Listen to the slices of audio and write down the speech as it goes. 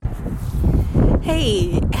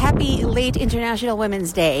Hey, happy late International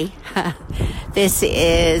Women's Day. This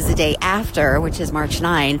is the day after, which is March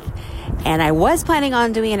 9th. And I was planning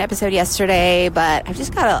on doing an episode yesterday, but I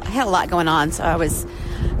just had a lot going on. So I was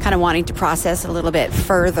kind of wanting to process a little bit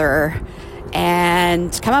further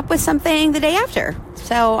and come up with something the day after.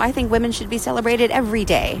 So I think women should be celebrated every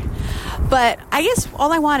day. But I guess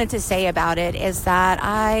all I wanted to say about it is that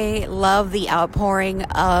I love the outpouring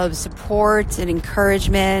of support and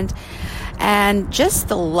encouragement and just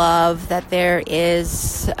the love that there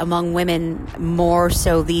is among women more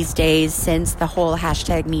so these days since the whole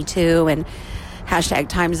hashtag Me Too and hashtag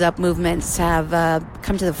Time's Up movements have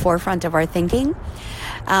come to the forefront of our thinking.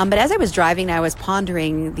 But as I was driving, I was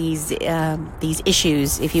pondering these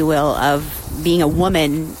issues, if you will, of being a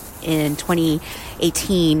woman in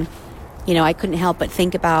 2018. You know, I couldn't help but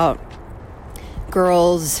think about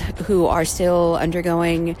girls who are still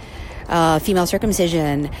undergoing female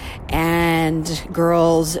circumcision and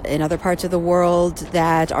girls in other parts of the world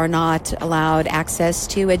that are not allowed access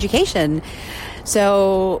to education.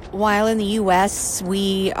 So while in the U.S.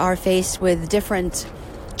 we are faced with different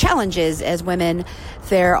challenges as women,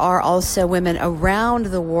 there are also women around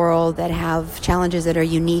the world that have challenges that are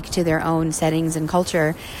unique to their own settings and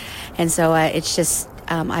culture. And so it's just,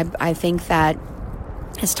 I think that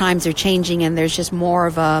as times are changing and there's just more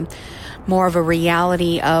of a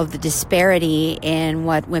reality of the disparity in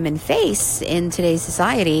what women face in today's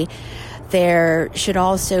society, there should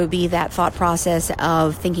also be that thought process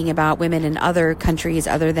of thinking about women in other countries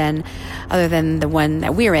other than the one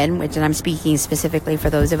that we're in, which, and I'm speaking specifically for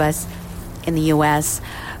those of us in the U.S.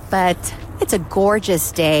 But it's a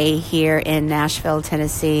gorgeous day here in Nashville,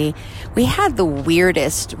 Tennessee. We had the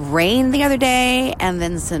weirdest rain the other day and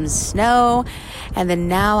then some snow. And then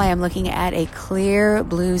now I am looking at a clear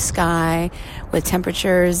blue sky with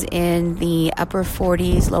temperatures in the upper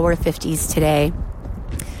 40s, lower 50s today.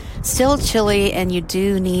 Still chilly and you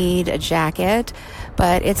do need a jacket,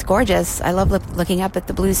 but it's gorgeous. I love looking up at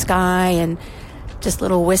the blue sky and just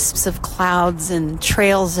little wisps of clouds and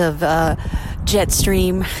trails of jet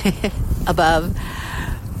stream above.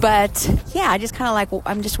 But yeah, I just kind of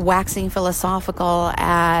I'm just waxing philosophical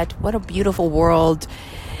at what a beautiful world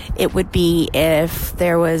it would be if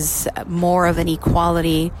there was more of an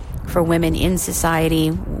equality for women in society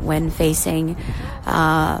when facing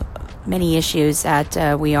many issues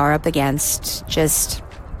that we are up against, just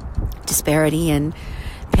disparity in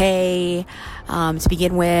pay to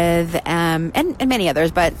begin with, and many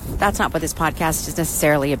others. But that's not what this podcast is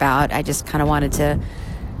necessarily about. I just kind of wanted to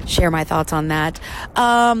share my thoughts on that.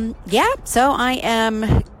 So I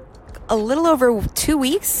am a little over 2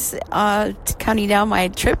 weeks counting down my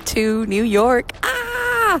trip to New York.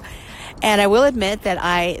 And I will admit that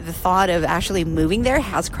the thought of actually moving there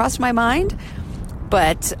has crossed my mind.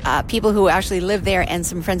 But people who actually live there and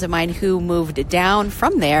some friends of mine who moved down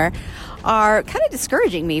from there are kind of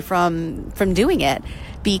discouraging me from doing it,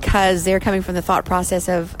 because they're coming from the thought process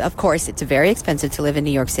of course, it's very expensive to live in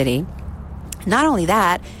New York City. Not only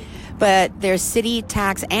that, but there's city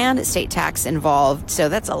tax and state tax involved. So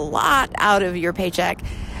that's a lot out of your paycheck.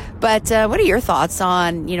 But what are your thoughts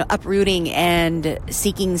on, uprooting and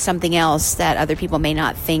seeking something else that other people may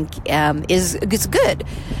not think is good?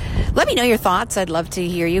 Let me know your thoughts. I'd love to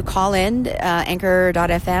hear you. Call in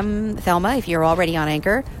anchor.fm, Thelma, if you're already on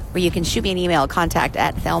Anchor, or you can shoot me an email,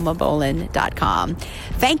 contact@thelmabolin.com.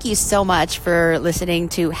 Thank you so much for listening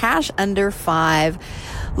to #5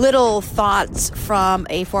 little thoughts from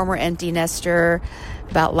a former empty nester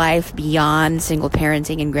about life beyond single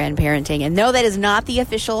parenting and grandparenting. And no, that is not the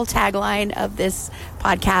official tagline of this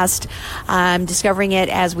podcast. I'm discovering it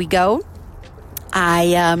as we go.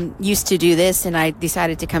 I used to do this and I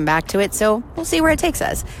decided to come back to it. So we'll see where it takes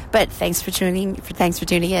us. But thanks for tuning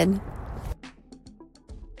in.